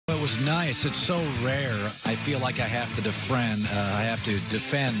was nice. It's so rare. I feel like I have to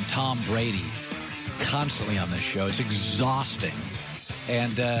defend Tom Brady constantly on this show. It's exhausting.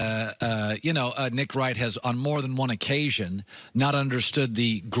 And, Nick Wright has on more than one occasion not understood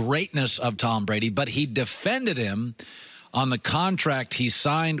the greatness of Tom Brady, but he defended him on the contract he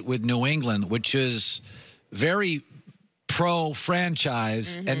signed with New England, which is very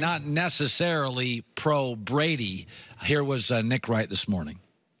pro-franchise and not necessarily pro-Brady. Here was Nick Wright this morning.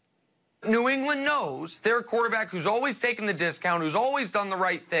 New England knows their quarterback, who's always taken the discount, who's always done the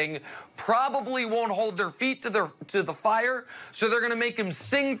right thing, probably won't hold their feet to the fire, so they're going to make him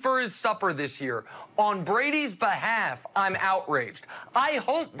sing for his supper this year. On Brady's behalf, I'm outraged. I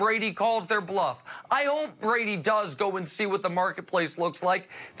hope Brady calls their bluff. I hope Brady does go and see what the marketplace looks like.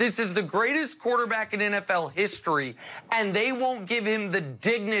 This is the greatest quarterback in NFL history, and they won't give him the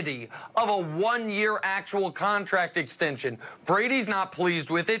dignity of a one-year actual contract extension. Brady's not pleased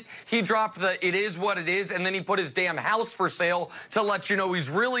with it. He dropped the "it is what it is," and then he put his damn house for sale to let you know he's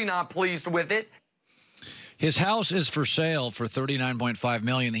really not pleased with it. His house is for sale for $39.5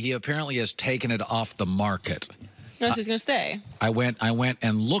 million. He apparently has taken it off the market. No, so he's going to stay. I went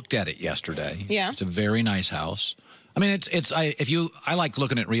and looked at it yesterday. Yeah. It's a very nice house. I mean, I like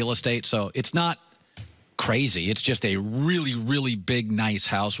looking at real estate, so it's not crazy. It's just a really, really big, nice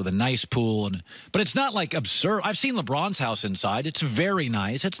house with a nice pool. But it's not like absurd. I've seen LeBron's house inside. It's very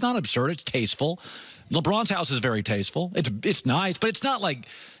nice. It's not absurd. It's tasteful. LeBron's house is very tasteful. It's nice, but it's not like,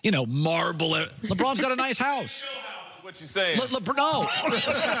 marble. LeBron's got a nice house. What you saying? No.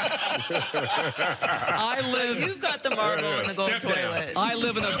 You've got the marble and the gold toilet. I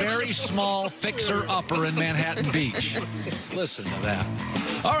live in a very small fixer-upper in Manhattan Beach. Listen to that.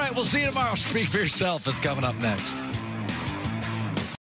 All right, we'll see you tomorrow. Speak for yourself is coming up next.